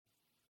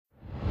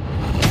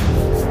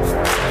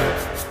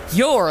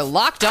Your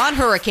Locked On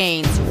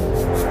Hurricanes,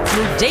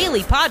 your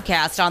daily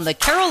podcast on the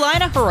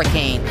Carolina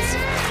Hurricanes.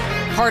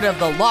 Part of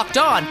the Locked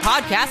On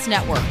Podcast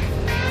Network.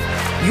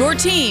 Your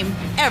team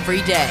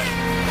every day.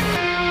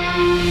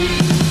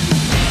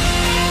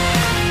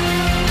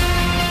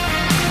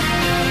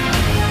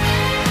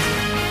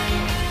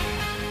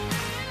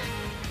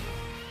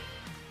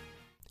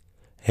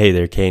 Hey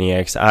there,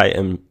 Caniacs. I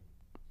am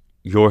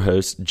your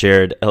host,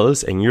 Jared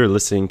Ellis, and you're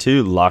listening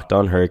to Locked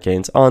On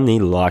Hurricanes on the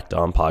Locked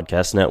On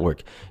Podcast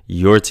Network.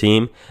 Your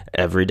team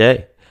every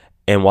day.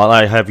 And while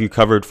I have you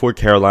covered for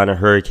Carolina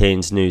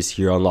Hurricanes news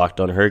here on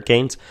Locked On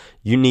Hurricanes,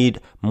 you need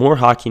more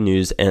hockey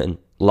news, and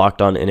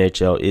Locked On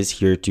NHL is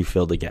here to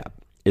fill the gap.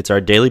 It's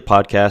our daily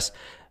podcast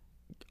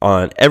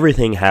on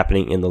everything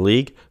happening in the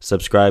league.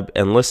 Subscribe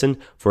and listen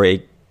for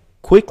a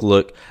quick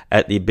look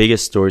at the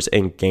biggest stories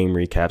and game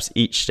recaps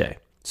each day.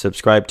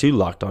 Subscribe to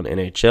Locked On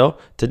NHL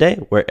today,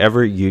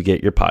 wherever you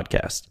get your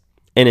podcast.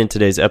 And in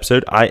today's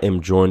episode, I am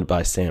joined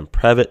by Sam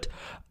Previtt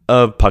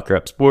of Pucker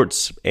Up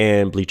Sports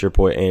and Bleacher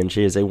Report, and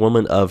she is a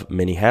woman of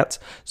many hats.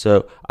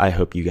 So I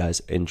hope you guys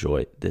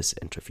enjoy this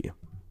interview.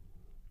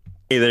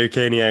 Hey there,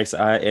 Caniacs.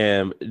 I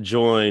am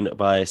joined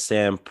by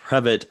Sam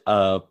Previtt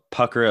of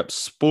Pucker Up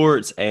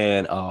Sports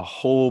and a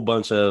whole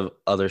bunch of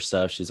other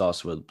stuff. She's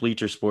also with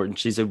Bleacher Sport, and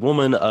she's a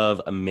woman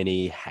of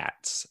many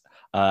hats.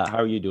 How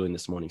are you doing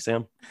this morning,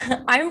 Sam?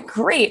 I'm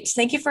great.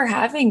 Thank you for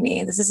having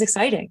me. This is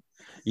exciting.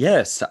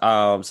 Yes.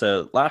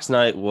 So last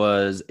night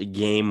was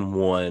game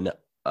one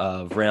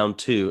of round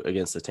 2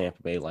 against the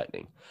Tampa Bay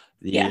Lightning.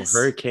 The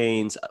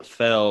Hurricanes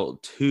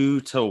fell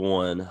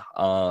 2-1.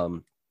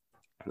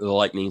 The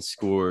Lightning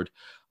scored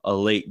a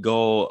late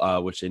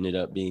goal, which ended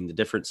up being the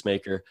difference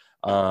maker.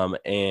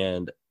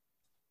 And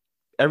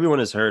everyone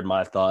has heard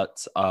my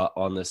thoughts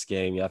on this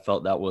game. I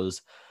felt that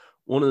was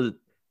one of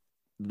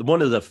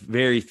the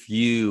very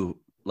few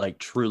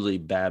truly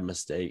bad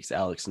mistakes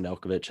Alex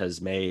Nedeljkovic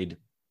has made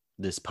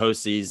this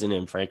postseason,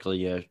 and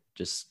frankly,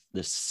 just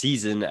this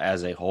season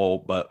as a whole.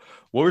 But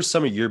what were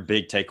some of your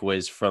big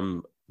takeaways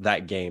from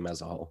that game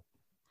as a whole?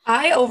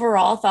 I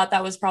overall thought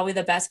that was probably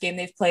the best game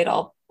they've played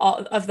all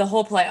of the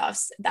whole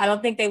playoffs. I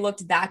don't think they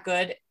looked that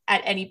good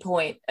at any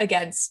point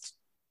against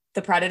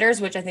the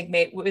Predators, which I think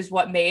was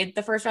what made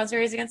the first round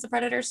series against the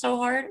Predators so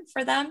hard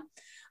for them.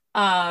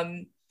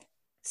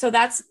 So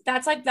that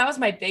was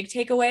my big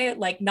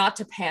takeaway, not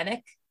to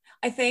panic.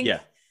 I think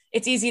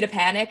it's easy to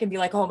panic and be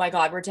like, oh my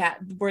God,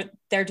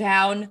 they're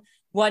down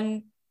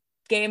one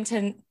game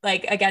to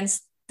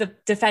against the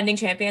defending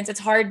champions. It's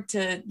hard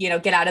to,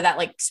 get out of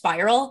that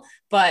spiral,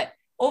 but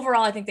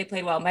overall, I think they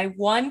played well. My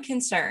one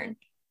concern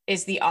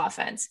is the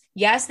offense.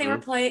 Yes, they were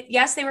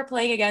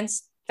playing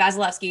against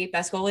Vasilevsky,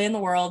 best goalie in the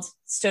world,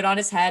 stood on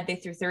his head. They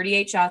threw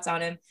 38 shots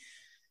on him,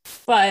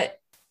 but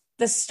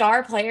the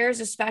star players,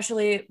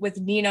 especially with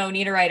Nino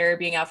Niederreiter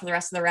being out for the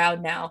rest of the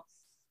round now,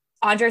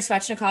 Andrei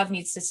Svechnikov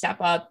needs to step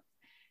up.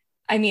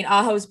 I mean,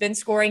 Aho's been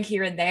scoring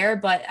here and there,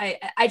 but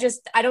I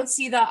don't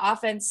see the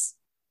offense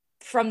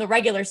from the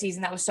regular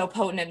season that was so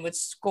potent and would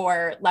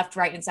score left,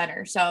 right, and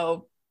center.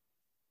 So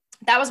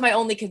that was my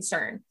only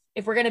concern.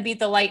 If we're going to beat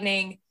the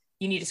Lightning,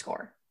 you need to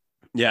score.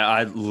 Yeah,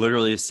 I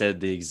literally said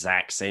the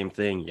exact same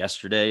thing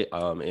yesterday.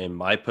 In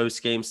my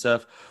post-game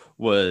stuff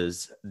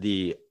was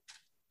the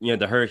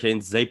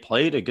Hurricanes, they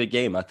played a good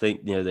game. I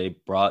think, they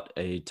brought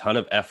a ton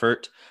of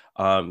effort.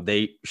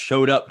 They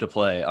showed up to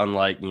play,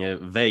 unlike,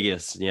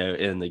 Vegas,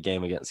 in the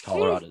game against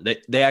Colorado.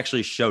 They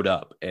actually showed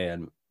up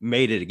and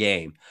made it a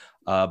game.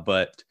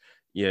 But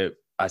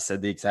I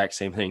said the exact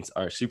same things.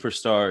 Our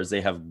superstars,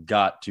 they have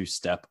got to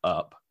step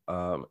up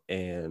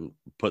and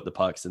put the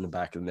pucks in the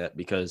back of the net,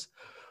 because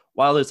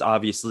while it's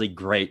obviously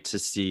great to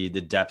see the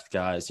depth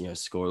guys,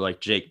 score like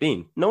Jake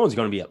Bean, no one's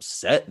going to be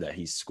upset that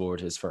he scored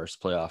his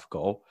first playoff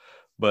goal.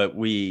 But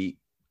we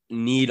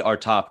need our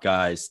top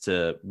guys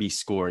to be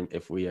scoring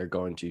if we are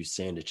going to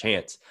stand a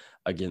chance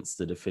against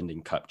the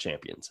defending Cup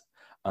champions.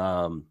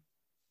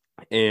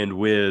 And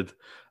with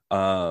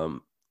the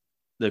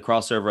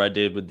crossover I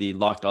did with the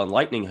Locked On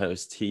Lightning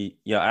host, he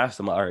asked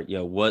him, all right,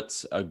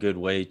 what's a good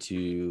way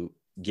to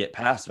get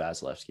past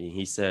Vasilevsky?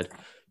 He said,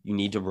 you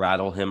need to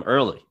rattle him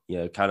early,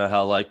 kind of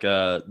how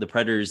the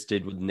Predators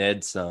did with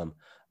Ned some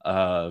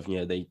of,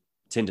 they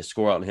tend to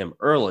score on him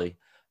early.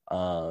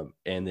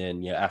 And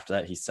then, after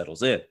that, he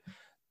settles in.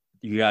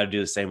 You got to do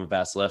the same with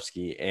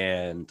Vasilevsky,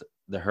 and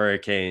the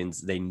Hurricanes,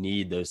 they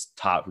need those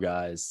top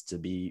guys to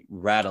be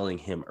rattling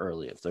him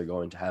early if they're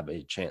going to have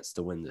a chance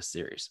to win this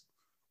series.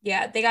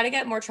 Yeah, they got to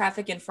get more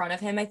traffic in front of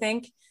him. I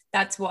think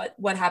that's what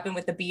happened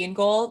with the Bean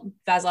goal.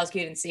 Vasilevsky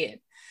didn't see it.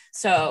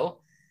 So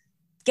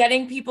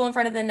getting people in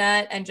front of the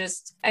net and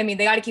they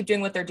got to keep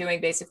doing what they're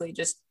doing, basically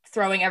just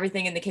throwing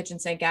everything in the kitchen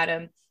sink at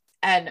him.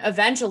 And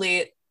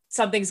eventually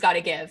something's got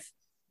to give,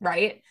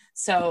 right?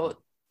 So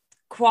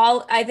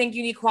I think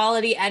you need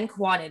quality and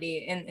quantity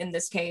in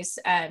this case.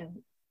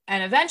 And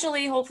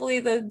eventually, hopefully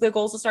the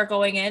goals will start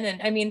going in.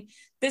 And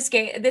this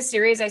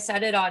series, I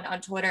said it on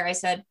Twitter. I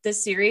said,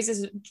 this series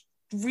is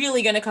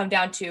really going to come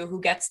down to who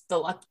gets the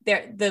luck,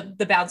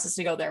 the bounces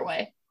to go their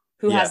way.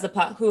 has the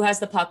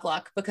puck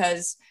luck,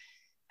 because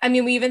I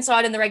mean, we even saw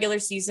it in the regular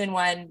season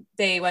when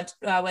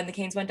when the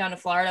Canes went down to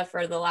Florida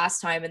for the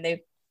last time, and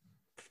they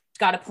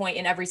got a point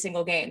in every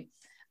single game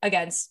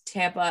against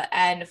Tampa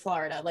and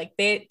Florida. Like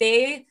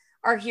they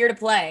are here to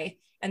play,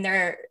 and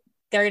they're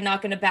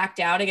not going to back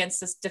down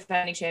against this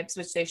defending champs,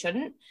 which they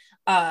shouldn't.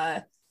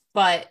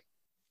 But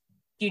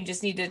you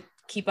just need to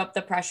keep up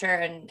the pressure,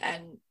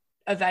 and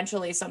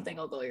eventually something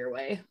will go your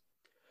way.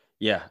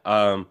 Yeah.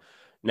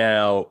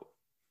 Now,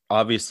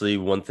 obviously,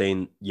 one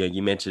thing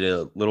you mentioned it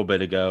a little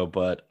bit ago,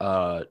 but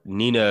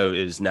Nino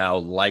is now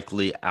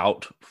likely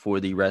out for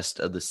the rest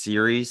of the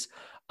series.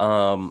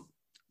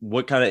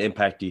 What kind of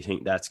impact do you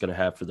think that's going to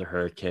have for the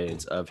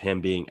Hurricanes of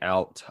him being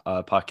out?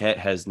 Paquette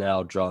has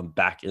now drawn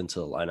back into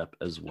the lineup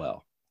as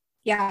well.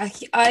 Yeah,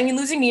 I mean,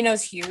 losing Nino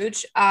is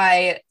huge.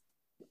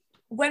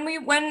 When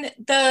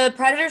the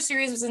Predator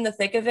series was in the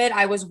thick of it,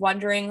 I was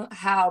wondering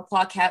how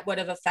Paquette would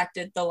have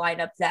affected the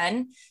lineup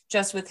then,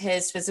 just with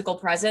his physical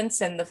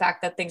presence and the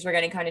fact that things were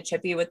getting kind of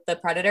chippy with the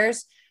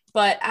Predators.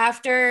 But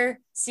after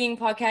seeing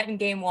Paquette in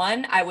game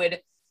one, I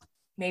would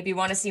maybe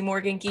want to see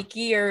Morgan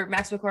Geekie or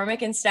Max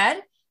McCormick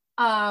instead.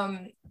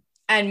 And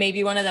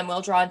maybe one of them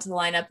will draw into the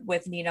lineup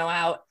with Nino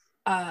out.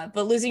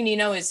 But losing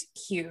Nino is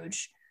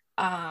huge,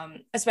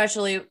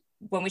 especially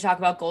when we talk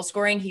about goal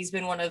scoring. He's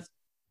been one of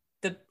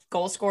the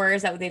goal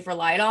scorers that they've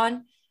relied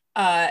on,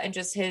 and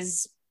just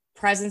his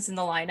presence in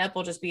the lineup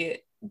will just be,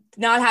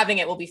 not having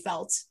it will be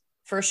felt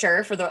for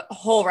sure for the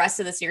whole rest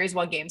of the series.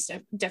 One game's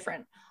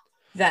different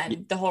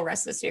than the whole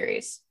rest of the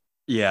series.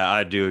 Yeah,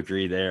 I do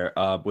agree there.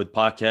 With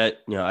Paquette,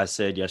 I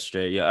said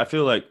yesterday, I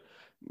feel like,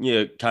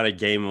 kind of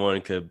game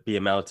one could be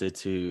amounted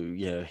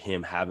to,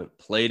 him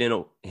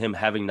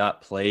having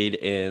not played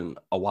in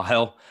a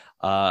while.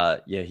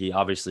 He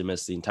obviously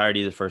missed the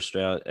entirety of the first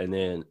round and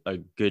then a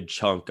good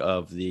chunk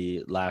of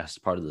the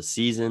last part of the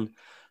season.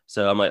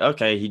 So I'm like,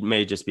 okay, he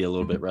may just be a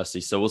little bit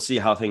rusty. So we'll see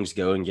how things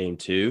go in game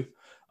two.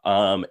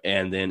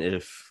 And then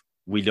if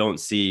we don't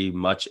see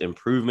much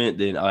improvement,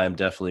 then I am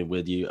definitely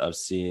with you of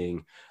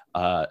seeing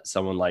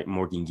someone like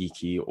Morgan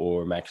Geekie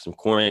or Max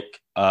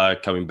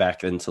McCormick coming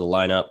back into the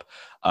lineup.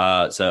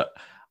 So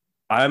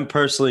I'm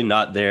personally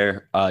not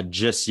there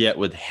just yet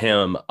with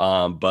him,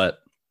 but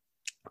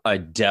I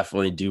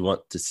definitely do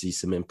want to see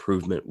some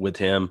improvement with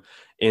him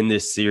in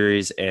this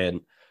series.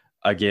 And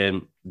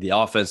again, the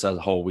offense as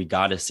a whole, we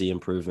got to see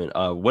improvement.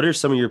 What are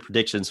some of your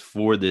predictions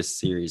for this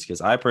series?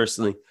 Because I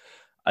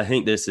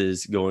think this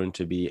is going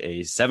to be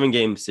a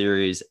 7-game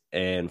series,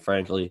 and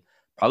frankly,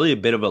 probably a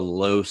bit of a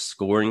low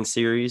scoring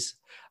series.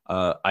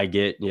 I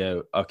get,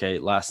 okay,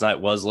 last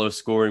night was low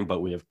scoring,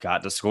 but we have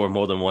got to score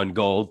more than one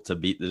goal to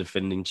beat the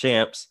defending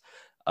champs.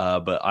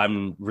 But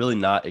I'm really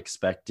not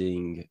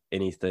expecting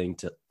anything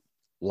to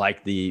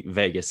like the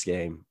Vegas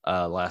game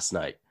last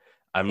night.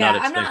 I'm not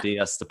expecting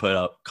us to put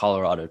up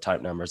Colorado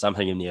type numbers. I'm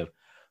thinking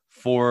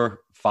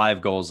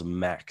 4-5 goals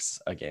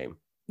max a game.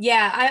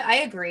 Yeah,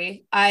 I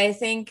agree. I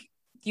think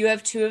you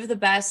have two of the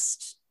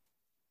best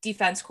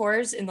defense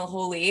cores in the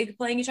whole league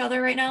playing each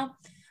other right now.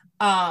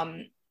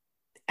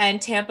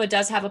 And Tampa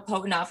does have a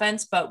potent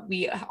offense, but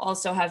we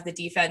also have the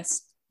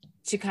defense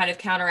to kind of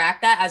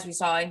counteract that, as we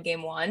saw in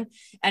game one.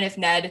 And if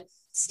Ned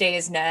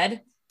stays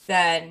Ned,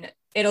 then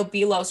it'll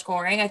be low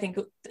scoring. I think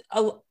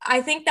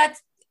that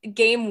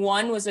game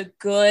one was a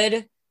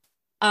good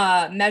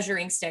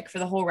measuring stick for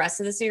the whole rest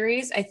of the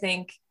series. I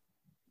think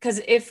because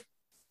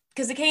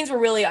the Canes were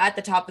really at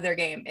the top of their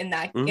game in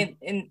that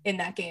in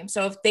that game.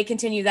 So if they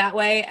continue that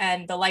way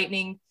and the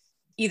Lightning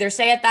either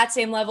stay at that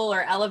same level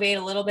or elevate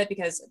a little bit,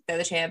 because they're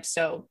the champs,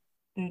 so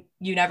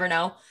you never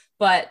know.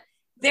 But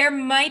there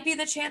might be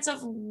the chance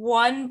of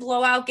one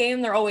blowout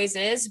game. There always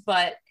is,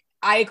 but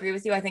I agree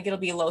with you. I think it'll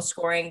be low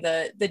scoring.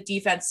 The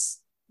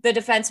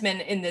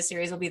defensemen in this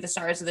series will be the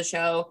stars of the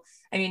show.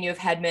 I mean, you have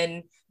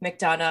Hedman,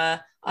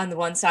 McDonough on the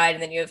one side,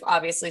 and then you have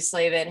obviously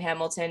Slavin,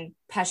 Hamilton,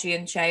 Pesce,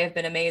 and Shea have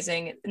been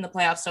amazing in the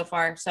playoffs so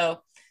far.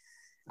 So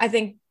I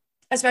think,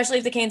 especially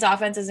if the Canes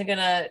offense isn't going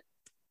to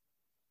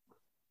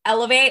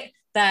elevate,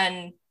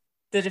 then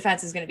the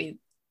defense is going to be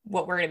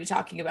what we're going to be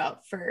talking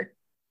about for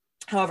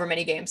however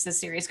many games this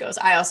series goes.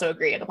 I also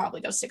agree it'll probably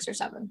go 6 or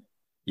 7.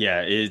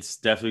 Yeah, it's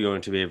definitely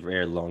going to be a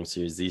very long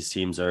series. These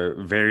teams are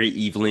very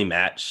evenly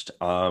matched.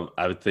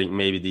 I would think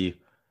maybe the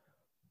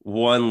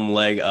one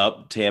leg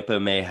up Tampa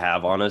may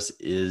have on us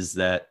is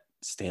that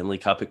Stanley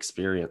Cup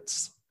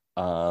experience.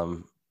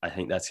 I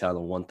think that's kind of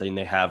the one thing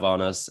they have on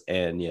us.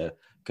 And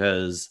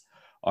because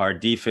our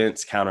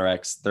defense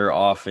counteracts their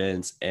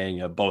offense,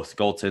 and both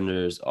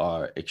goaltenders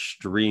are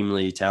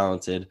extremely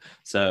talented.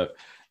 So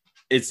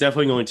it's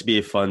definitely going to be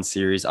a fun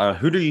series.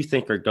 Who do you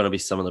think are going to be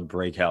some of the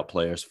breakout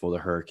players for the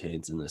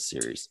Hurricanes in this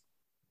series?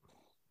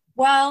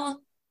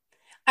 Well,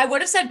 I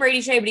would have said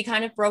Brady Shea, but he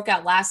kind of broke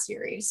out last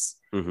series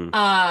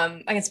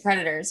against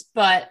Predators.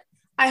 But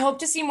I hope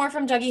to see more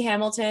from Dougie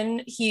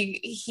Hamilton.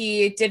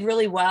 He did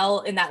really well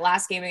in that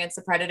last game against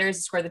the Predators.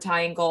 He scored the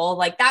tying goal.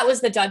 Like, that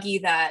was the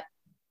Dougie that,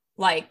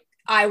 like,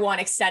 I want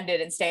extended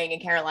and staying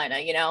in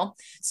Carolina,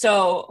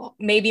 So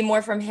maybe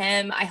more from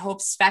him. I hope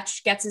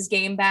Svech gets his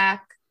game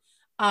back.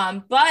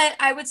 But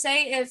I would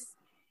say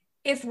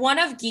if one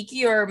of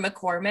Geeky or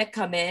McCormick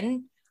come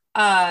in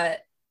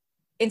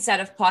instead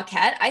of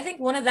Paquette, I think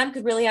one of them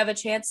could really have a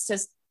chance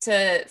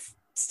to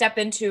step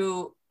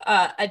into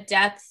a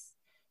depth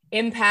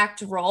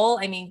impact role.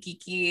 I mean,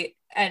 Geeky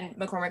and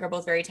McCormick are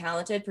both very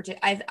talented.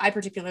 I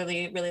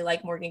particularly really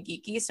like Morgan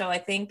Geeky, so I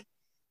think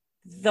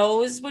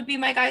those would be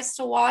my guys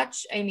to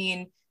watch. I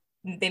mean,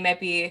 they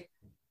might be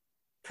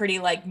pretty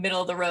like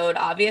middle of the road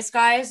obvious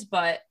guys,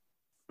 but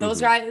those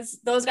guys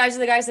are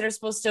the guys that are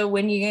supposed to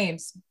win you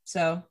games.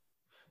 So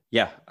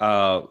yeah.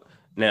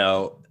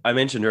 Now I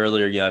mentioned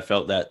earlier, I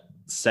felt that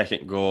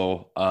second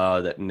goal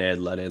that Ned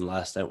let in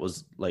last night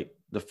was like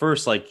the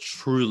first like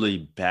truly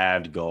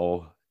bad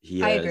goal he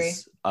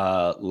has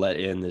let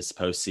in this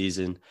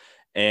postseason.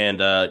 And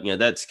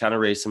that's kind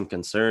of raised some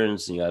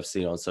concerns, I've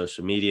seen on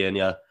social media.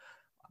 And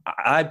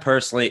I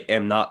personally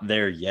am not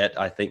there yet.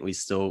 I think we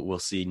still will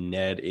see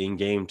Ned in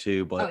game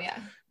 2, but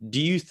do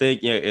you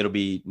think it'll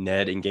be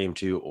Ned in game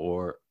 2,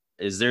 or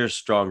is there a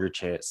stronger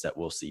chance that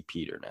we'll see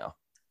Peter now?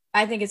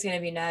 I think it's going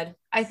to be Ned.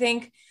 I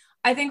think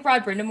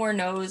Rod Brindamore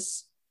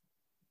knows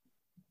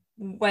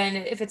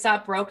if it's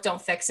not broke,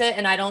 don't fix it.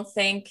 And I don't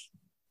think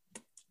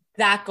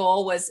that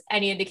goal was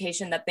any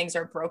indication that things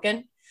are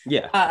broken.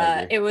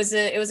 Yeah. It was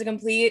a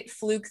complete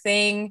fluke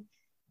thing.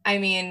 I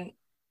mean,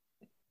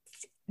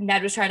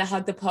 Ned was trying to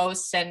hug the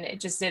post and it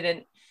just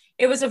didn't.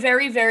 It was a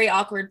very, very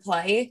awkward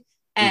play.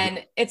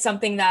 And it's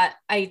something that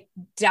I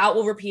doubt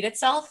will repeat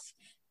itself.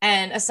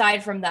 And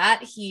aside from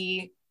that,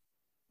 he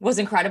was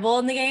incredible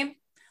in the game.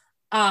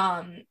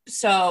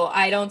 So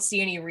I don't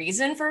see any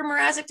reason for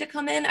Mrazek to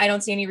come in. I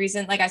don't see any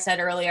reason, like I said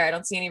earlier, I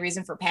don't see any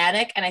reason for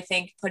panic. And I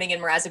think putting in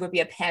Mrazek would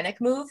be a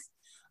panic move.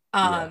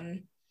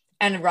 And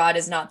Rod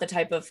is not the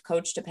type of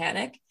coach to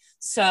panic.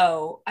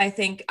 So I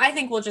think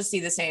we'll just see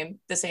the same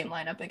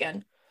lineup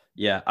again.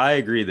 Yeah, I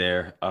agree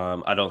there.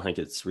 I don't think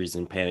it's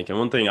reason panic. And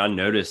one thing I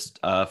noticed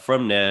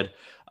from Ned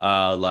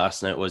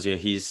last night was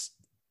he's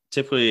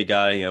typically a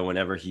guy,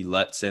 whenever he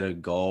lets in a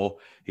goal,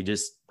 he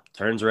just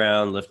turns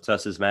around, lifts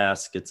up his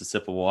mask, gets a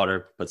sip of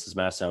water, puts his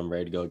mask down,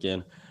 ready to go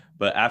again.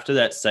 But after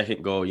that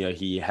second goal,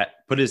 he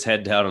put his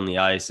head down on the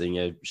ice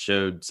and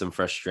showed some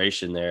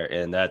frustration there.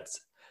 And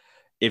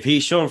if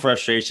he's showing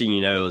frustration,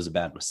 it was a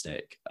bad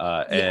mistake.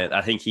 And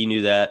I think he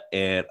knew that.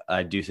 And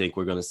I do think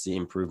we're going to see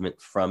improvement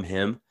from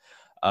him.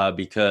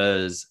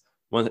 Because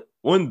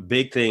one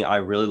big thing I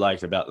really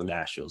liked about the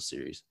Nashville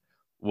series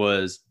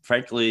was,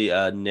 frankly,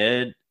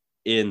 Ned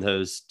in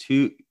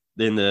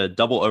the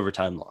double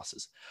overtime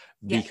losses.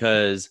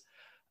 Because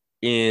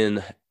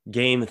in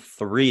game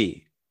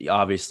 3,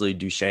 obviously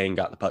Duchesne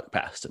got the puck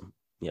past him.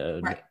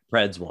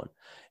 Preds won.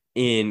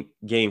 In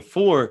game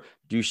 4,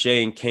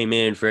 Duchesne came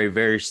in for a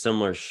very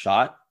similar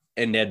shot,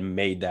 and Ned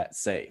made that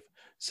save.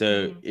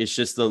 So it's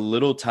just the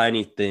little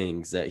tiny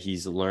things that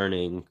he's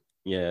learning.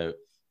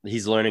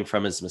 He's learning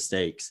from his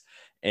mistakes,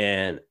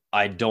 and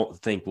I don't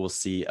think we'll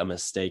see a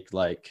mistake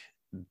like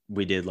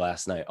we did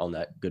last night on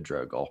that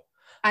Gaudreau goal.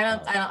 I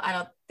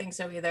don't think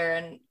so either.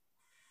 And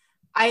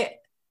I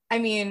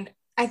mean,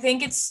 I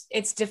think it's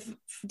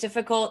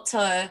difficult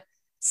to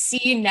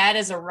see Ned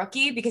as a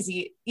rookie because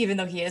even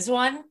though he is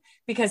one,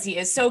 because he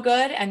is so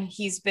good, and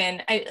he's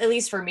been, at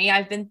least for me,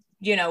 I've been,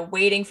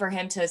 waiting for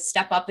him to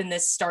step up in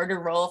this starter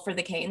role for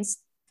the Canes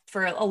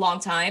for a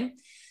long time.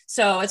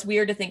 So it's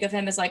weird to think of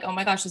him as like, oh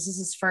my gosh, this is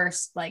his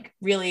first like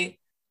really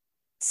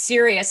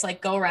serious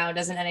like go round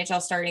as an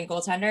NHL starting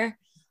goaltender.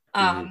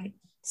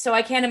 So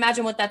I can't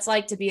imagine what that's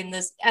like to be in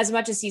this, as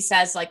much as he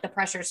says like the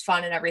pressure's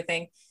fun and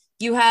everything.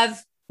 You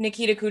have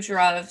Nikita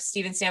Kucherov,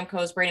 Steven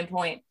Stamkos, Brayden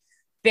Point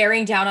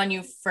bearing down on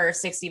you for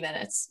 60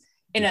 minutes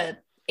in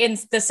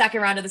the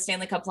second round of the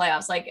Stanley Cup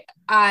playoffs. Like,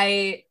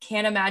 I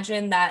can't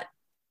imagine that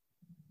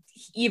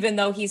even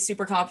though he's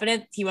super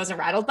confident, he wasn't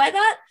rattled by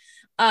that.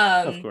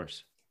 Of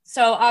course.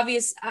 So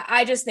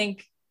I just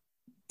think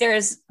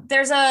there's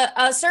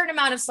a certain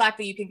amount of slack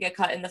that you can get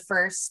cut in the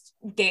first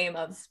game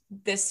of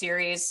this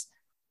series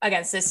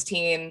against this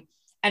team.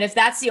 And if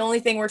that's the only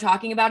thing we're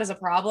talking about as a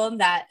problem,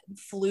 that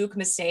fluke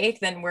mistake,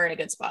 then we're in a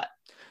good spot.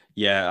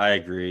 Yeah, I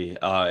agree.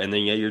 And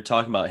then you're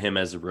talking about him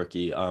as a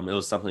rookie. It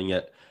was something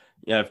that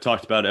I've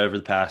talked about over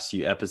the past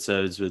few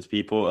episodes with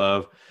people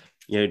of,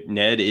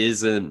 Ned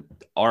is an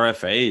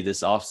RFA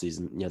this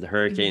offseason. The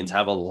Hurricanes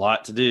have a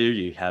lot to do.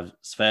 You have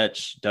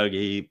Svetch,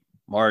 Dougie,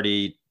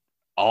 Marty,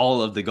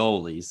 all of the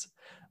goalies.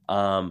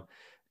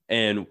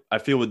 And I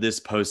feel with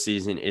this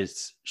postseason,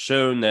 it's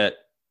shown that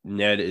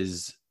Ned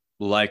is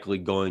likely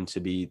going to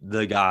be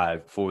the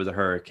guy for the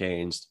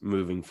Hurricanes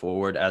moving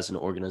forward as an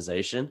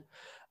organization.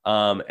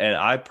 And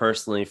I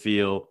personally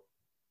feel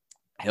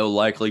he'll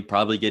likely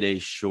probably get a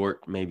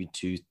short, maybe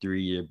 2-3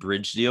 year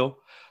bridge deal.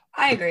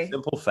 I agree. The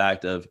simple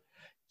fact of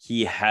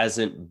he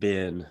hasn't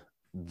been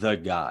the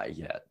guy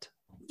yet.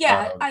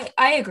 Yeah,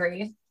 I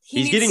agree.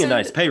 He's getting a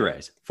nice pay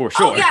raise for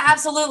sure. Oh, yeah,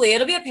 absolutely.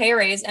 It'll be a pay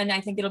raise, and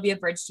I think it'll be a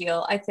bridge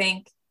deal. I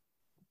think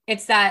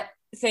it's that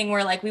thing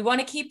where like we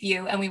want to keep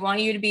you and we want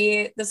you to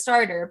be the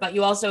starter, but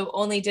you also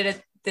only did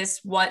it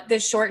this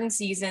shortened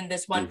season,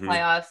 this one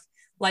playoff.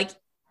 Like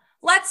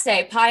let's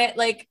say Pyatt,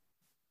 like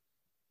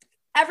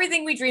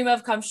everything we dream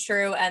of comes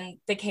true and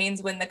the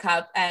Canes win the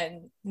cup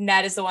and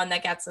Ned is the one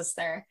that gets us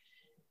there.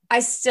 I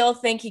still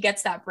think he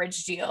gets that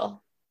bridge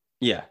deal.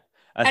 Yeah.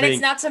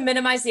 It's not to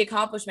minimize the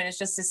accomplishment. It's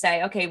just to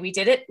say, okay, we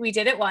did it. We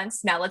did it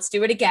once. Now let's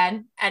do it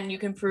again. And you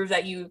can prove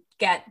that you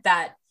get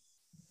that,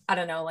 I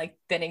don't know, like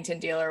Binnington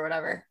deal or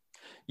whatever.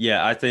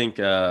 Yeah, I think,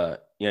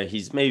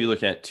 he's maybe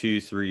looking at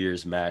 2-3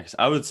 years max.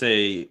 I would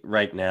say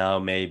right now,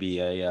 maybe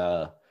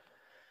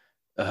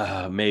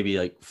maybe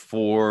like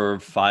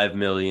 4-5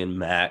 million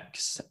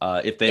max.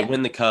 If they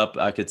win the cup,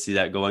 I could see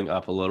that going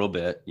up a little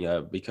bit,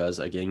 because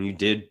again, you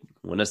did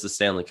win us the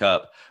Stanley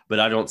Cup, but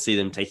I don't see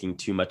them taking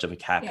too much of a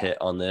cap hit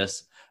on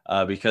this,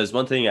 because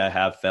one thing I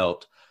have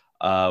felt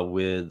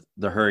with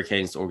the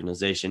Hurricanes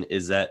organization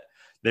is that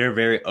they're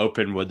very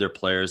open with their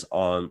players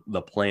on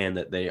the plan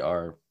that they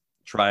are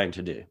trying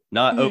to do.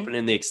 Not open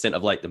in the extent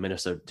of like the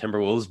Minnesota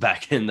Timberwolves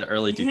back in the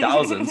early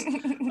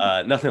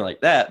 2000s, nothing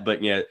like that, but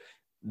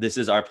this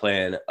is our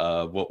plan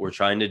of what we're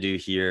trying to do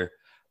here.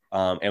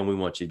 And we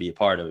want you to be a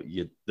part of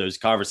it. Those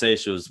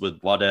conversations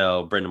with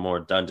Waddell, Brendan Moore,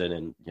 Dundon,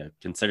 and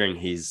considering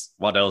he's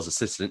Waddell's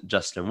assistant,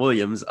 Justin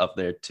Williams, up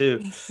there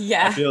too.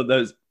 Yeah. I feel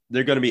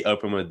they're going to be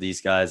open with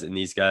these guys, and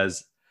these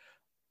guys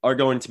are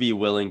going to be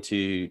willing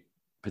to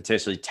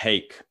potentially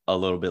take a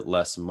little bit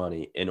less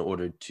money in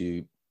order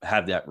to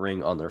have that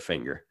ring on their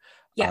finger.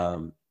 Yeah.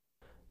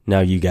 Now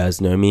you guys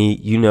know me,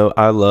 you know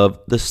I love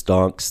the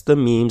stonks, the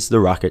memes,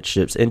 the rocket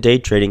ships, and day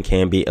trading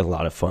can be a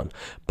lot of fun.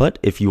 But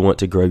if you want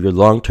to grow your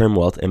long-term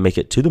wealth and make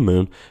it to the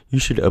moon, you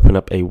should open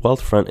up a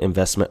Wealthfront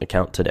investment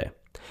account today.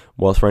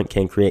 Wealthfront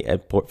can create a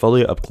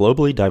portfolio of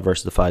globally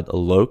diversified,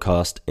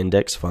 low-cost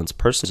index funds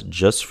personalized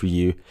just for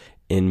you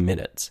in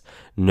minutes.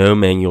 No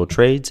manual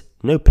trades,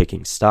 no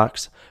picking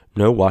stocks,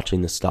 no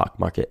watching the stock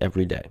market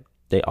every day.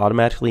 They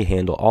automatically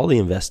handle all the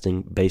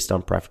investing based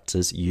on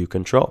preferences you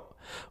control.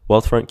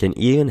 Wealthfront can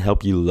even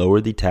help you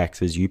lower the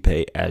taxes you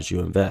pay as you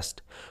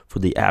invest. For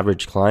the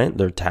average client,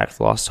 their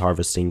tax loss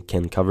harvesting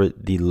can cover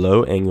the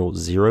low annual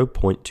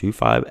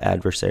 0.25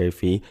 adversary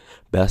fee.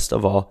 Best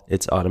of all,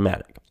 it's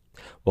automatic.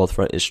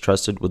 Wealthfront is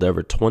trusted with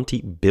over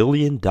 $20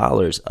 billion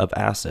of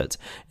assets,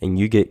 and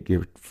you get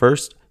your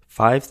first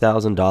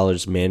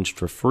 $5,000 managed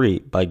for free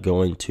by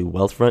going to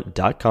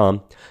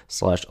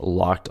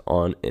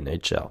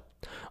wealthfront.com/lockedonnhl.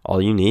 All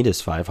you need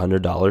is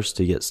 $500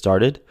 to get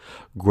started.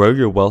 Grow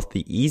your wealth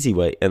the easy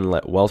way and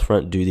let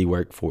Wealthfront do the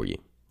work for you.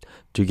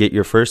 To get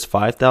your first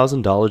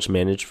 $5,000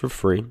 managed for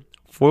free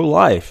for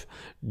life,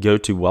 go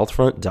to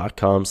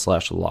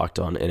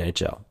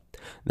wealthfront.com/lockedonnhl.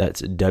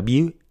 That's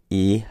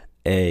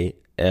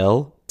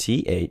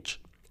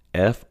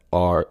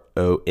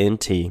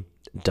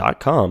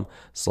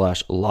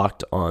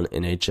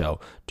wealthfront.com/lockedonnhl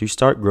to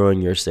start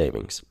growing your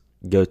savings.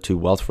 Go to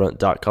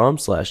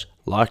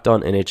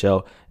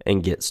wealthfront.com/lockedonnhl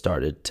and get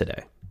started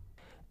today.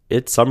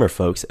 It's summer,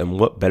 folks, and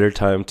what better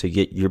time to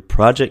get your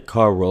project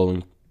car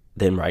rolling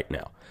than right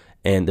now?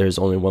 And there's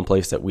only one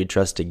place that we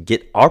trust to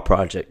get our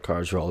project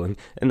cars rolling,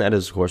 and that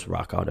is, of course,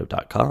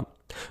 rockauto.com.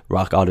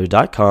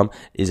 RockAuto.com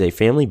is a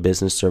family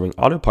business serving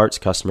auto parts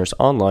customers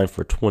online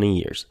for 20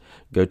 years.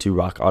 Go to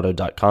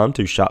RockAuto.com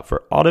to shop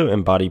for auto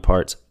and body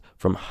parts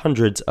from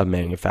hundreds of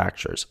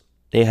manufacturers.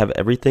 They have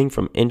everything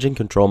from engine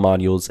control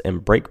modules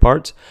and brake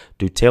parts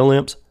to tail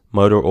lamps,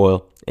 motor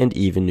oil, and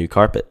even new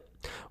carpet.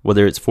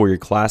 Whether it's for your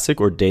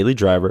classic or daily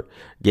driver,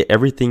 get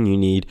everything you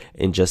need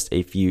in just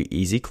a few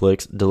easy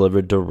clicks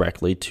delivered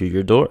directly to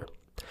your door.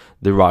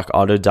 The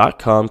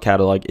RockAuto.com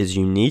catalog is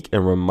unique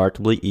and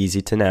remarkably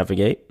easy to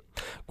navigate.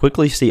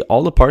 Quickly see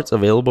all the parts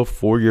available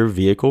for your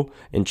vehicle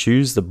and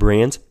choose the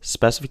brands,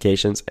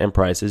 specifications, and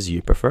prices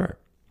you prefer.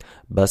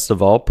 Best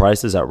of all,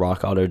 prices at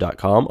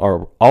rockauto.com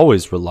are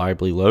always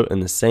reliably low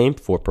and the same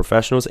for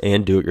professionals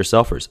and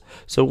do-it-yourselfers.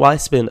 So why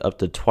spend up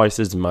to twice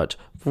as much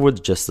for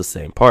just the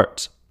same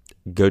parts?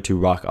 Go to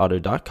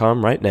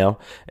rockauto.com right now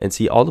and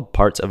see all the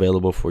parts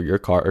available for your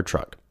car or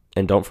truck.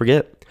 And don't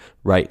forget,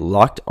 write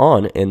Locked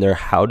On in their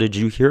How Did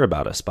You Hear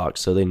About Us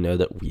box so they know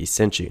that we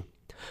sent you.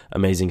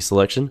 Amazing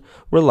selection,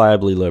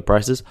 reliably low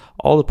prices,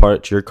 all the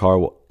parts your car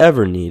will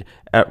ever need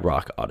at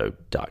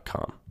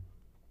rockauto.com.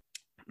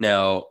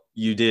 Now,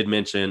 you did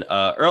mention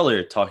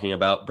earlier talking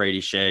about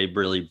Brady Shea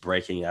really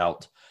breaking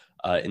out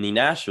in the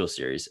Nashville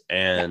series.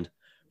 And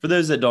for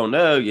those that don't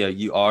know,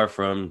 you are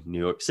from New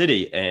York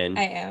City, and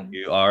I am.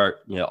 You are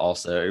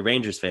also a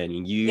Rangers fan.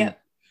 And you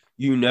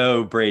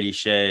know Brady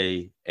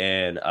Shea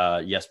and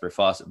Jesper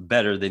Fast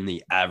better than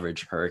the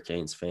average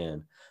Hurricanes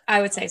fan.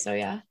 I would say so,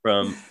 yeah.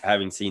 From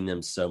having seen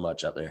them so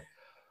much up there.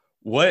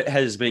 What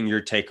has been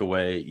your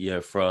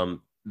takeaway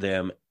from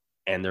them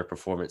and their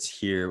performance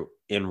here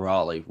in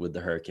Raleigh with the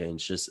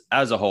Hurricanes, just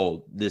as a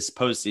whole, this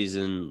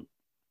postseason,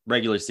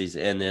 regular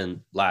season, and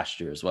then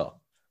last year as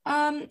well?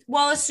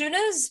 Well, as soon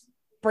as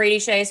Brady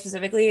Shea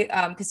specifically,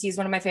 because he's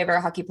one of my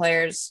favorite hockey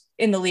players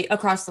in the league,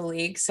 across the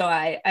league, so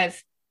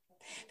I've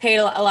paid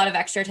a lot of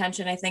extra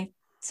attention, I think,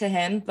 to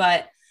him.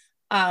 But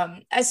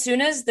as soon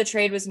as the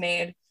trade was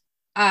made,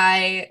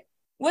 I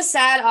was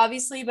sad,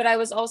 obviously, but I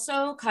was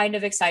also kind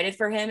of excited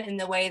for him in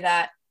the way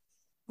that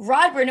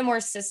Rod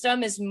Brind'Amour's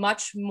system is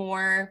much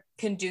more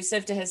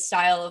conducive to his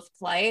style of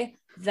play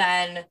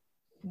than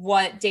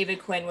what David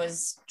Quinn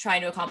was trying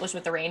to accomplish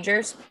with the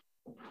Rangers.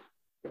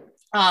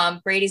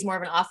 Brady's more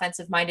of an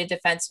offensive minded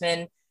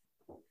defenseman,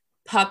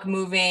 puck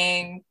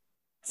moving,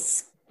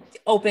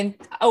 open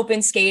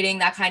skating,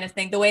 that kind of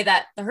thing, the way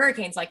that the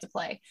Hurricanes like to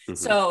play. Mm-hmm.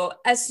 So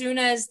as soon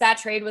as that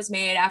trade was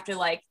made, after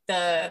like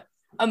the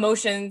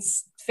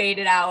emotions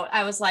faded out,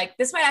 I was like,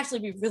 this might actually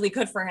be really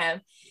good for him.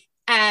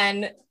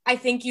 And I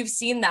think you've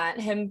seen that,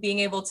 him being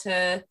able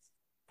to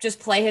just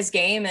play his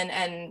game,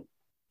 and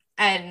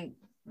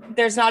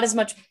there's not as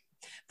much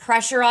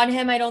pressure on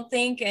him, I don't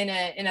think, in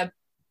a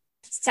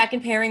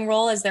second pairing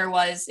role as there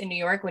was in New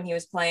York when he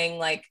was playing.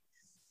 Like,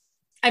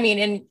 I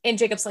mean, in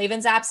Jacob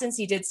Slavin's absence,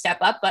 he did step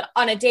up, but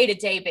on a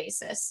day-to-day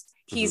basis,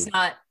 he's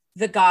not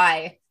the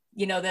guy,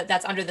 you know,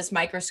 that's under this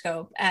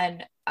microscope.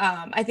 And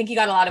I think he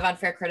got a lot of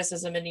unfair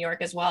criticism in New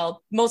York as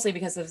well, mostly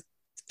because of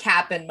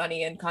cap and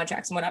money and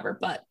contracts and whatever.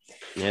 But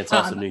yeah, it's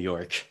also New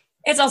York.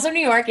 It's also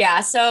New York,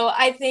 yeah. So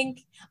I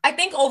think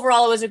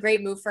overall it was a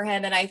great move for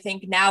him, and I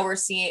think now we're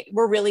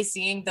really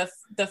seeing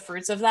the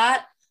fruits of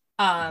that.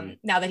 Now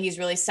that he's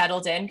really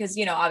settled in, because,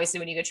 you know, obviously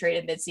when you get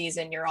traded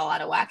mid-season, you're all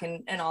out of whack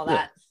and all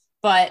that.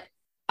 But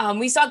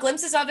we saw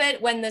glimpses of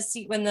it when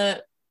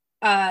the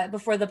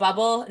before the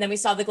bubble, and then we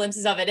saw the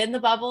glimpses of it in the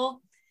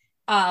bubble.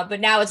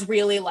 But now it's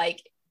really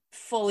like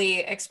fully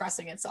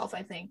expressing itself.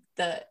 I think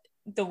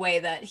the way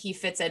that he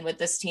fits in with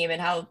this team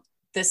and how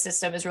this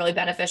system is really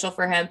beneficial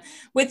for him.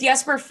 With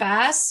Jesper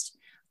Fast,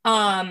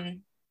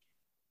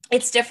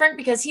 it's different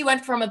because he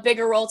went from a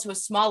bigger role to a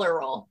smaller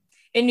role.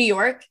 In New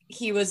York,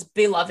 he was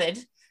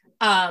beloved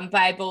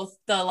by both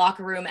the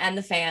locker room and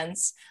the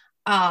fans.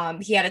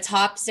 He had a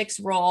top 6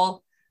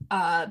 role,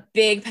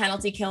 big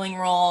penalty killing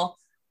role.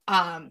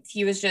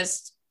 He was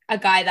just a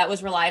guy that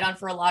was relied on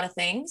for a lot of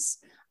things.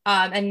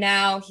 And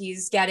now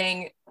he's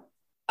getting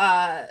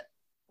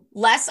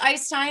less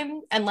ice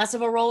time and less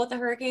of a role with the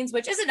Hurricanes,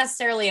 which isn't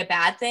necessarily a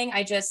bad thing.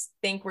 I just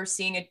think we're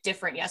seeing a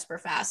different Jesper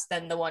Fast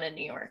than the one in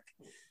New York.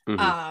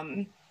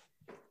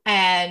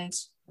 And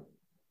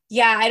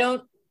yeah, I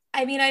don't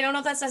know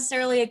if that's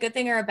necessarily a good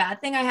thing or a bad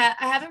thing. I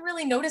haven't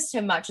really noticed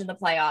him much in the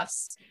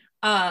playoffs,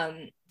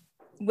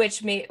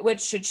 which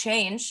should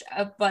change.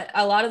 But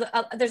a lot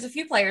of there's a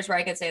few players where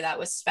I could say that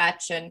with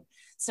Svetch and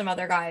some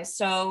other guys.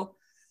 So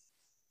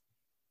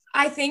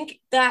I think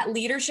that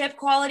leadership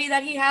quality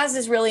that he has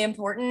is really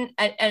important.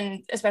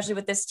 And especially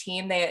with this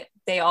team,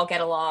 they all get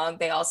along.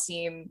 They all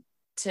seem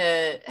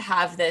to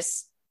have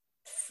this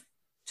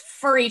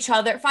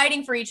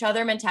fighting for each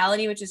other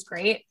mentality, which is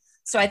great.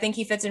 So I think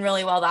he fits in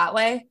really well that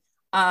way.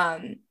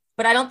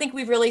 But I don't think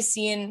we've really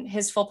seen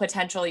his full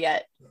potential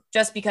yet,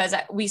 just because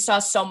we saw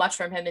so much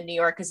from him in New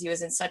York because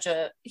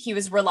he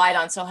was relied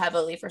on so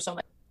heavily for so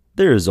much.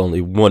 There is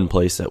only one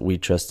place that we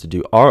trust to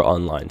do our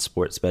online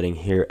sports betting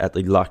here at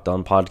the Locked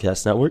On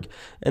Podcast Network,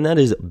 and that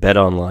is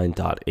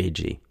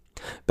betonline.ag.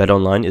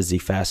 BetOnline is the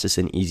fastest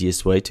and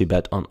easiest way to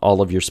bet on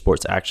all of your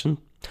sports action.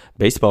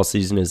 Baseball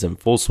season is in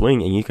full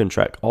swing, and you can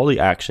track all the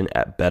action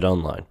at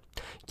BetOnline.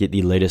 Get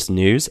the latest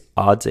news,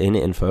 odds, and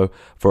info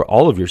for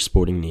all of your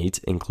sporting needs,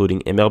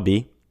 including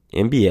MLB,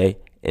 NBA,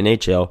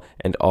 NHL,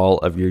 and all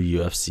of your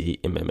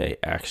UFC MMA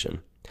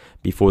action.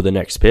 Before the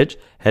next pitch,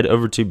 head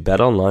over to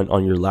BetOnline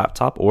on your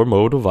laptop or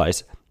mobile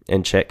device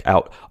and check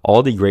out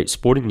all the great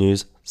sporting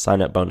news,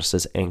 sign-up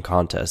bonuses, and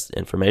contest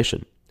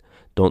information.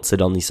 Don't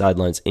sit on the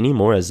sidelines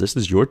anymore, as this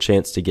is your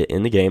chance to get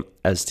in the game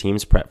as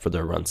teams prep for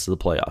their runs to the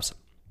playoffs.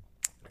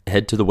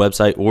 Head to the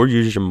website or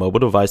use your mobile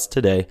device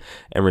today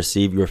and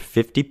receive your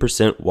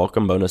 50%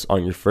 welcome bonus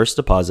on your first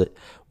deposit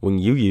when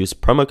you use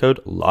promo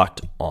code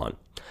LOCKEDON.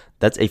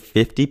 That's a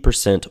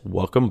 50%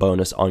 welcome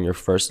bonus on your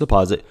first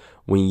deposit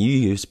when you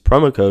use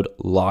promo code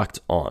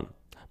LOCKEDON.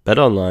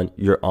 BetOnline,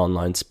 your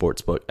online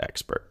sportsbook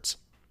experts.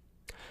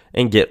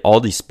 And get all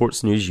the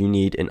sports news you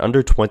need in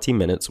under 20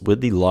 minutes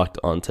with the Locked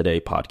On Today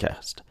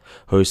podcast.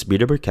 Host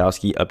Peter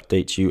Burkowski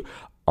updates you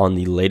on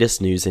the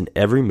latest news in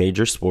every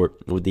major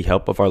sport with the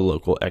help of our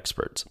local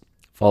experts.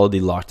 Follow the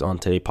Locked On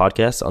Today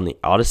podcast on the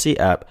Odyssey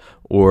app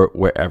or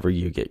wherever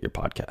you get your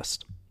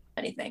podcast.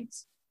 Many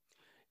things.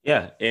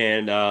 Yeah,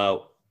 and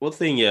one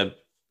thing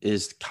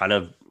is kind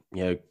of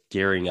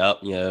gearing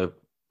up,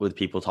 with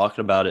people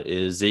talking about it,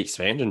 is the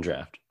expansion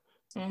draft.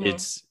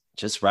 It's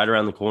just right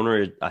around the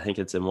corner. I think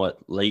it's in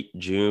late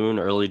June,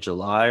 early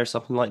July or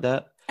something like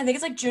that. I think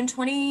it's like June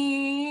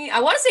 20. I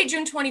want to say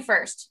June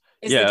 21st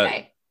is the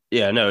day.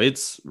 Yeah, no,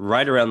 it's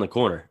right around the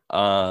corner.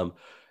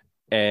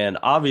 And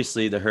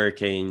obviously the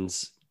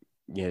Hurricanes,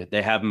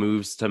 they have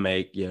moves to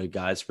make,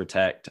 guys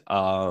protect.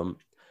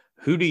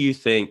 Who do you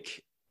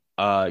think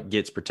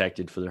gets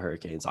protected for the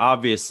Hurricanes?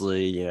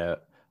 Obviously,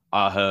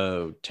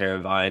 Aho,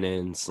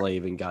 Teravainen,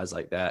 Slavin, guys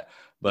like that.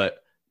 But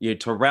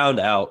to round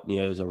out,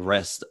 the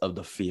rest of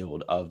the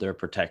field of their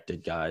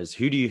protected guys,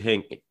 who do you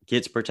think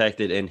gets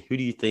protected, and who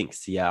do you think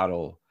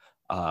Seattle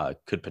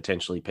could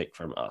potentially pick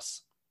from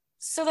us?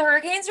 So the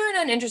Hurricanes are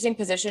in an interesting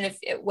position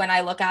when I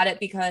look at it,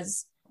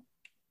 because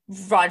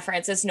Ron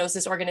Francis knows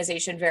this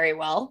organization very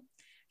well.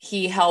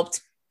 He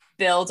helped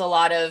build a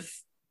lot of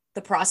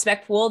the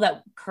prospect pool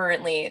that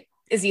currently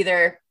is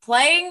either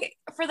playing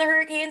for the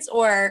Hurricanes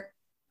or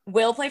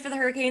will play for the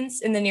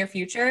Hurricanes in the near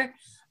future.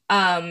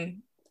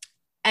 And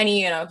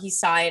he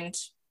signed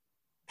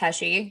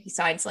Pesce, he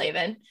signed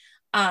Slavin.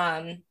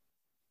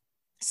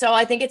 So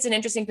I think it's an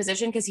interesting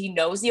position because he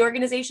knows the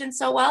organization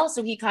so well.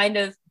 So he kind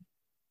of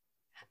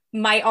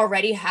might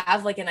already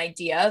have like an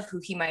idea of who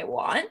he might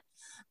want.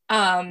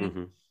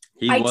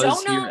 He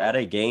was here at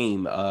a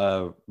game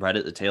right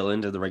at the tail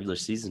end of the regular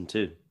season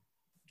too.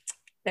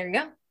 There you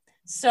go.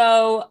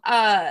 So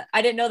I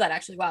didn't know that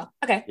actually. Wow.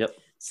 Okay. Yep.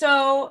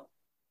 So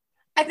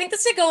I think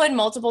this could go in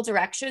multiple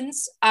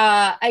directions.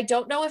 I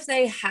don't know if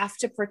they have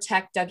to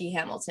protect Dougie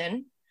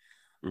Hamilton.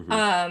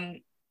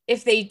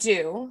 If they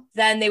do,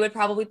 then they would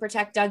probably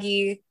protect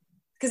Dougie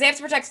because they have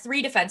to protect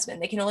 3 defensemen.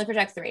 They can only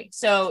protect 3.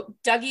 So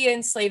Dougie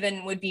and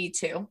Slavin would be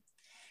 2.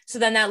 So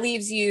then that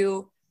leaves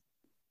you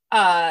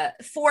 4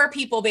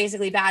 people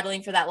basically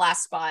battling for that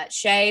last spot: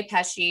 Shea,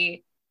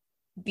 Pesce,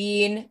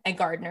 Bean, and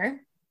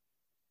Gardner.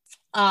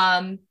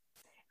 And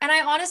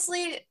I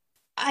honestly,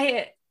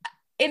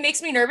 it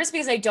makes me nervous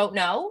because I don't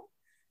know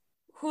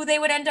who they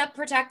would end up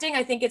protecting.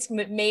 I think it's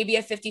maybe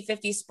a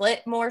 50-50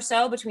 split more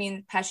so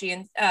between Pesce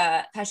and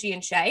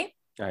Shea.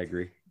 I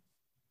agree.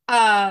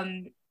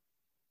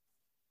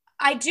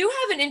 I do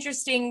have an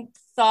interesting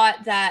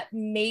thought that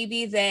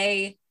maybe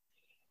they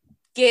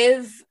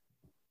give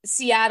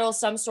Seattle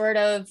some sort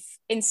of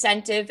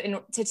incentive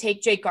to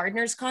take Jake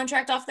Gardner's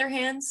contract off their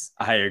hands.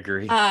 I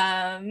agree.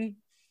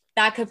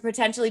 That could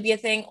potentially be a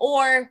thing.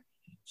 Or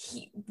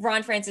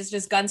Ron Francis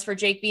just guns for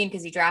Jake Bean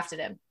because he drafted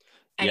him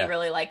and he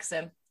really likes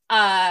him.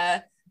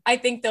 I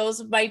think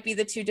those might be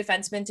the 2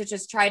 defensemen to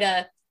just try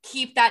to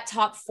keep that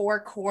top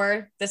 4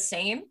 core the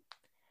same.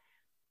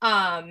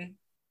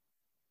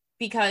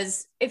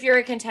 Because if you're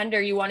a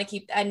contender, you want to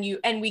keep,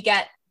 and we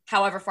get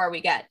however far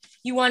we get,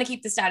 you want to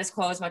keep the status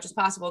quo as much as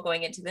possible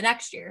going into the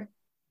next year,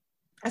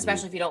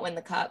 especially if you don't win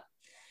the cup.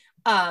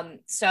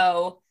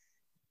 So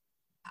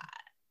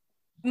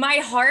my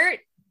heart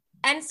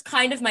and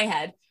kind of my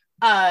head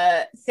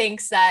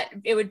thinks that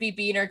it would be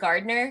Bean or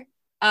Gardner.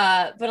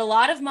 But a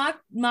lot of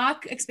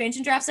mock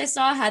expansion drafts I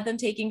saw had them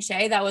taking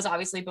Shea. That was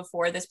obviously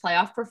before this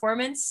playoff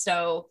performance.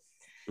 So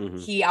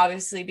he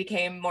obviously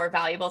became more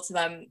valuable to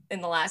them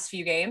in the last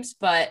few games,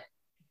 but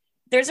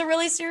there's a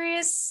really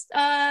serious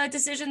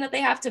decision that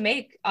they have to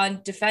make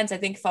on defense. I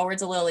think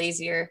forward's a little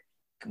easier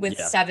with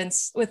 7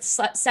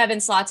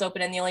 slots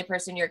open, and the only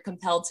person you're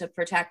compelled to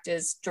protect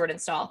is Jordan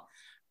Staal.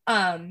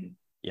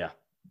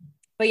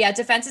 But yeah,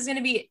 defense is going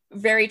to be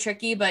very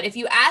tricky. But if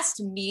you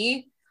asked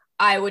me,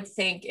 I would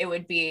think it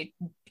would be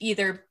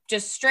either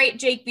just straight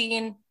Jake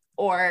Bean,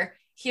 or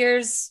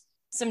here's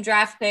some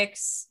draft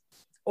picks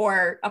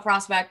or a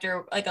prospect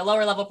or like a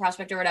lower level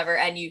prospect or whatever,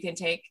 and you can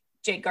take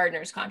Jake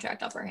Gardner's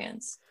contract off our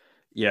hands.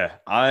 Yeah,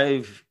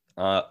 I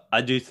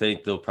do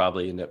think they'll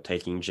probably end up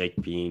taking Jake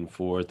Bean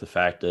for the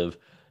fact of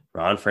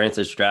Ron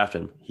Francis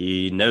drafted him.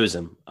 He knows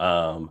him.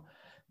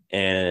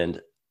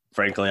 And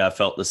frankly, I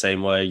felt the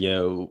same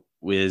way,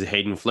 with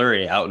Hayden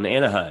Fleury out in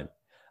Anaheim.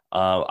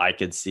 I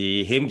could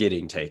see him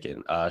getting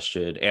taken.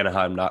 Should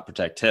Anaheim not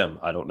protect him?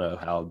 I don't know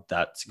how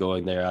that's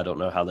going there. I don't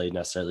know how they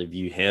necessarily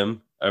view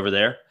him over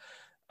there.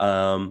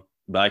 But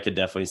I could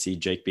definitely see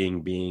Jake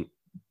being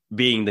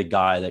the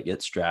guy that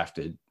gets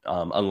drafted,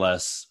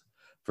 unless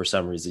for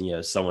some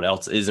reason, someone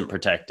else isn't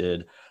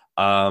protected.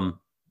 And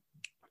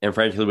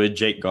frankly, with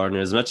Jake Gardner,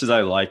 as much as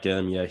I like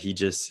him, he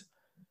just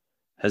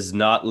has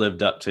not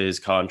lived up to his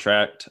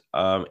contract.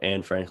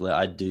 And frankly,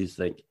 I do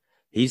think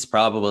he's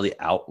probably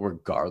out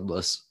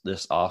regardless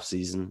this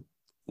offseason,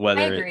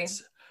 whether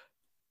it's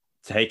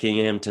taking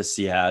him to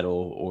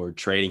Seattle or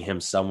trading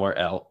him somewhere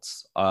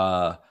else.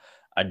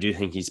 I do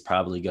think he's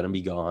probably going to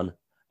be gone.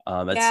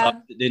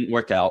 It didn't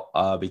work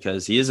out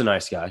because he is a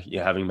nice guy.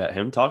 Having met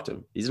him, talked to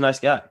him, he's a nice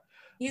guy.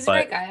 He's a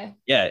great guy.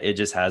 Yeah, it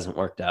just hasn't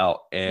worked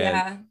out.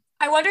 And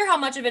I wonder how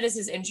much of it is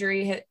his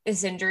injury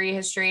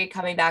history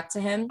coming back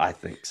to him. I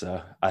think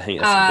so. I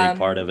think that's a big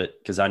part of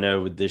it, because I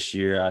know with this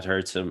year I'd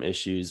heard some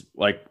issues.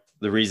 Like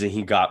the reason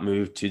he got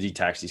moved to the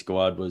taxi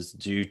squad was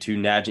due to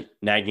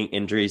nagging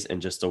injuries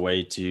and just a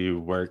way to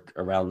work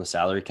around the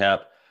salary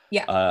cap.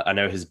 Yeah. I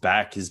know his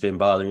back has been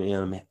bothering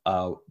him.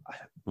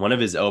 One of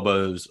his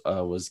elbows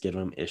was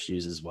giving him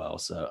issues as well.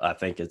 So I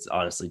think it's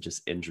honestly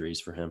just injuries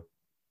for him.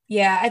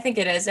 Yeah, I think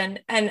it is.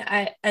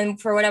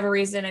 And for whatever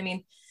reason, I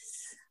mean,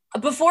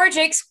 before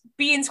Jake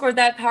Bean scored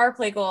that power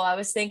play goal, I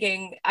was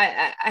thinking,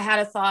 I had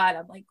a thought.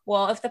 I'm like,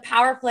 well, if the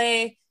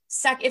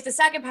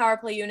second power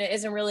play unit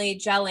isn't really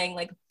gelling,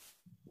 like,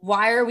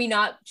 why are we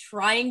not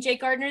trying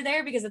Jake Gardner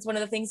there? Because it's one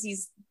of the things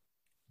he's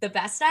the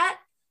best at.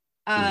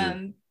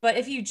 But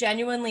if he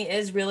genuinely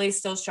is really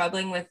still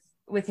struggling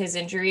with his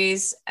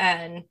injuries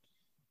and,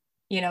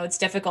 it's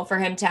difficult for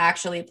him to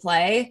actually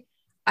play,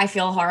 I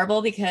feel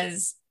horrible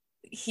because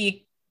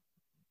he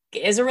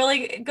is a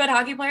really good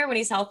hockey player when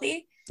he's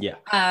healthy. Yeah.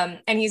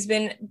 And he's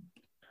been,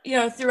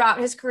 throughout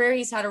his career,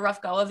 he's had a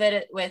rough go of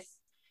it with,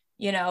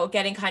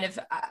 getting kind of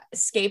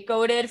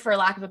scapegoated, for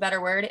lack of a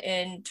better word,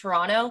 in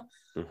Toronto.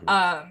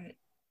 Mm-hmm.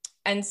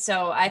 And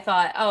so I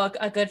thought, oh,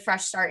 a good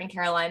fresh start in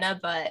Carolina,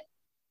 but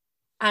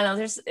I don't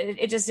know,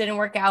 it just didn't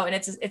work out, and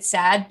it's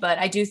sad, but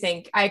I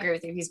agree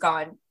with you. He's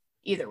gone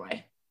either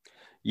way.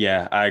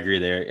 Yeah, I agree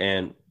there.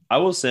 And I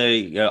will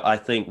say, I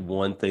think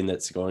one thing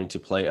that's going to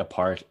play a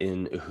part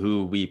in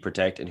who we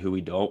protect and who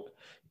we don't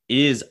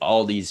is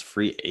all these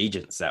free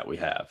agents that we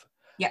have.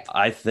 Yeah.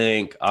 I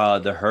think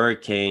the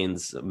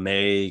Hurricanes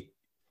may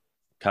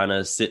kind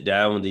of sit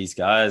down with these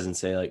guys and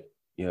say, like,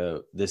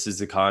 this is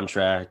the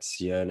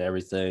contracts, and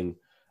everything.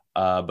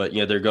 But,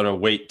 they're going to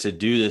wait to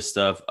do this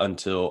stuff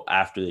until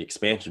after the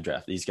expansion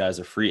draft. These guys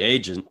are free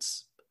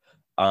agents.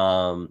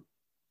 So,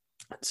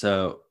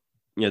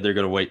 they're going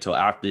to wait till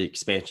after the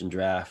expansion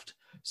draft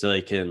so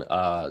they can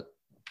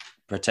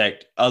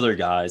protect other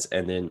guys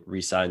and then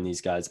re-sign these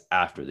guys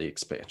after the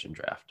expansion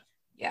draft.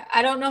 Yeah,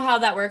 I don't know how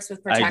that works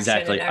with protection.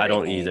 Exactly. I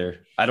don't either.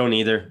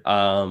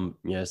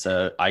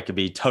 So I could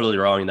be totally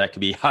wrong. That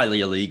could be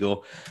highly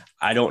illegal.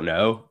 I don't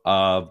know.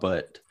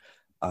 But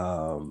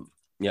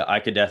I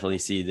could definitely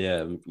see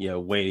them,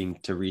 waiting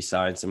to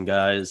re-sign some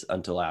guys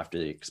until after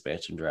the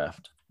expansion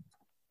draft.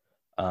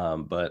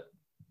 But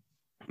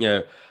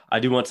I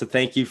do want to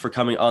thank you for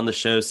coming on the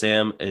show,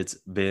 Sam. It's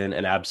been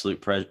an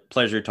absolute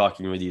pleasure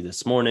talking with you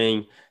this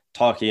morning,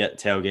 talking at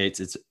tailgates.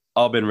 It's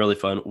all been really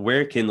fun.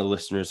 Where can the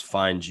listeners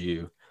find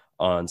you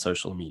on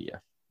social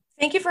media?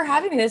 Thank you for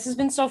having me. This has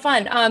been so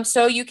fun.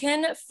 So you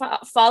can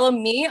follow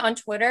me on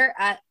Twitter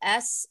at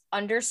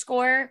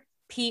S_PREVOT.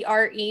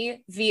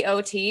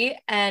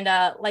 And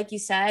like you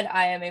said,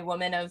 I am a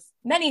woman of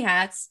many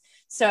hats.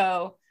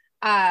 So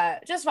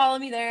just follow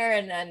me there,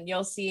 and then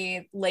you'll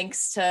see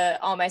links to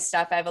all my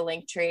stuff. I have a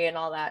link tree and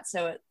all that.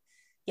 So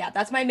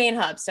that's my main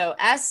hub. So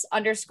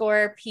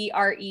S_PREVOT.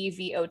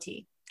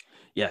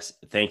 Yes.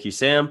 Thank you,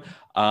 Sam.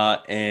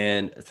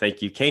 And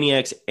thank you,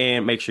 Caniacs.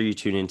 And make sure you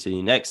tune into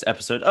the next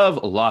episode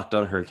of Locked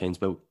on Hurricanes,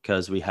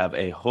 because we have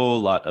a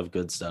whole lot of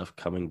good stuff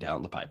coming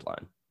down the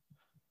pipeline.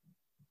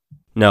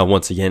 Now,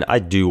 once again, I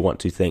do want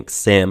to thank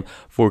Sam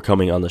for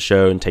coming on the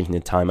show and taking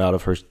the time out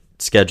of her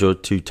schedule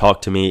to talk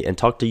to me and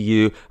talk to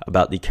you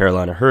about the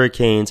Carolina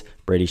Hurricanes,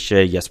 Brady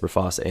Skjei, Jesper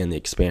Fast, and the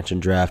expansion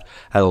draft.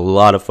 Had a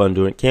lot of fun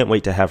doing it. Can't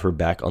wait to have her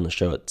back on the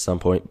show at some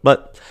point.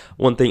 But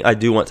one thing I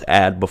do want to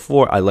add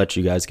before I let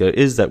you guys go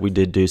is that we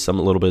did do a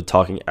little bit of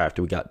talking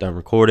after we got done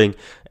recording,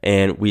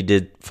 and we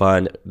did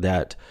find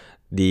that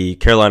the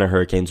Carolina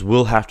Hurricanes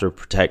will have to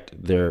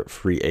protect their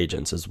free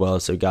agents as well.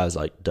 So guys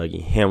like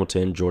Dougie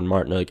Hamilton, Jordan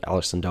Martinook,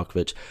 Alex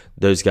Nedeljkovic,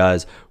 those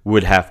guys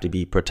would have to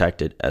be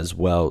protected as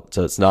well.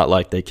 So it's not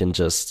like they can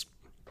just,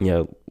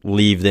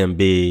 leave them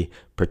be,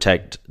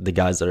 protect the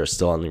guys that are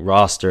still on the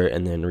roster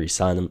and then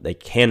re-sign them. They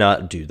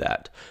cannot do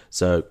that.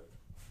 So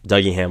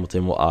Dougie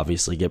Hamilton will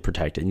obviously get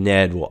protected.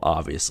 Ned will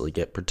obviously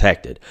get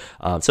protected.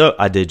 So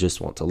I did just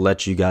want to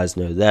let you guys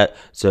know that,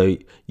 so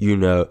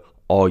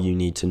all you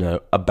need to know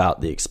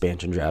about the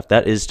expansion draft.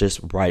 That is just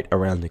right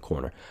around the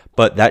corner.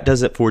 But that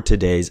does it for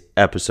today's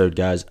episode,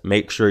 guys.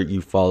 Make sure you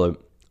follow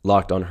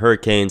Locked on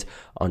Hurricanes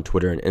on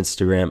Twitter and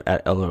Instagram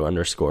at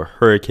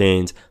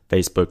LO_Hurricanes,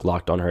 Facebook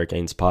Locked on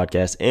Hurricanes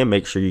Podcast, and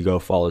make sure you go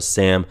follow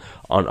Sam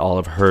on all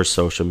of her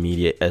social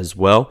media as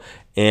well.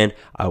 And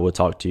I will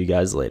talk to you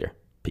guys later.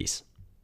 Peace.